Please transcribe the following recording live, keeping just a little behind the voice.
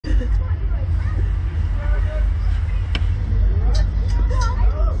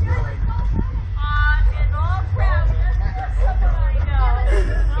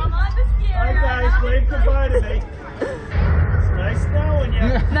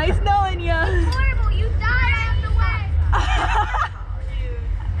Nice knowing you. It's horrible. You died out of the way.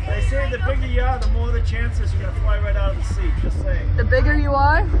 They say the bigger you are, the more the chances you're going to fly right out of the seat. Just saying. The bigger you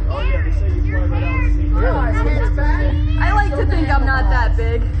are? Oh yeah, they say you fly right out of the seat. I like to think I'm not that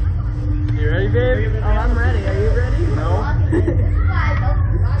big. You ready, babe? Oh, I'm ready. Are you ready? No.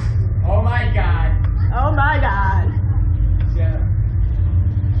 Oh my God. Oh my God. Sienna.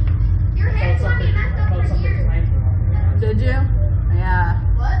 Your head's on me. Messed up your ears. Did you? Yeah.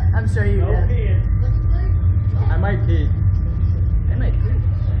 What? I'm sure you No did. peeing. I might pee. I might poop.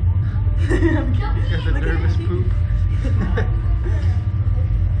 I'm kidding. Because of nervous poop.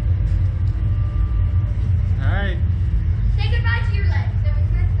 Alright. Say goodbye to your legs. Then we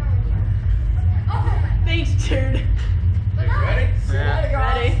can't throw you. Oh, Thanks, Jude. Ready? Yeah.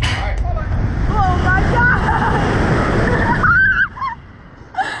 Ready? Alright. Oh my God!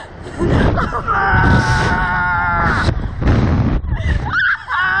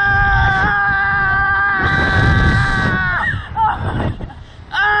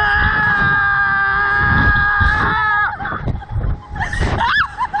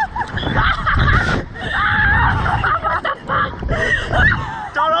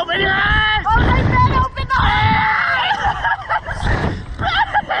 Don't open your eyes! Oh, they said open the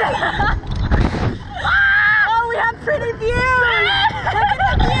Oh, we have pretty views! Look at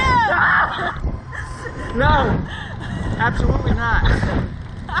the view! No! Absolutely not.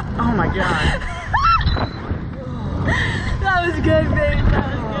 Oh my God. That was good, babe.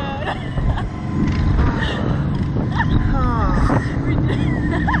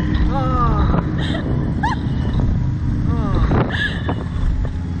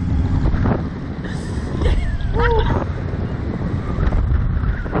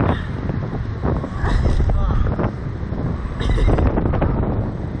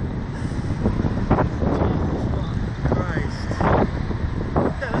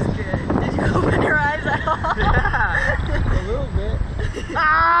 That was good. Yeah, a little bit.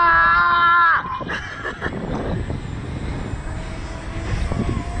 Ah!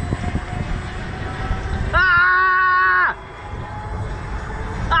 Ah!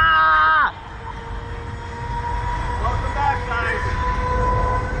 Ah! Welcome back, guys.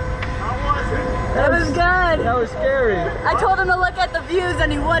 How was it? That was good. That was scary. I told him to look at the views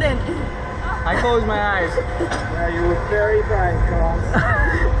and he wouldn't. I closed my eyes. Yeah, you were very bright, Carl.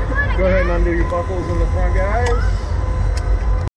 Go ahead and undo your buckles in the front, guys.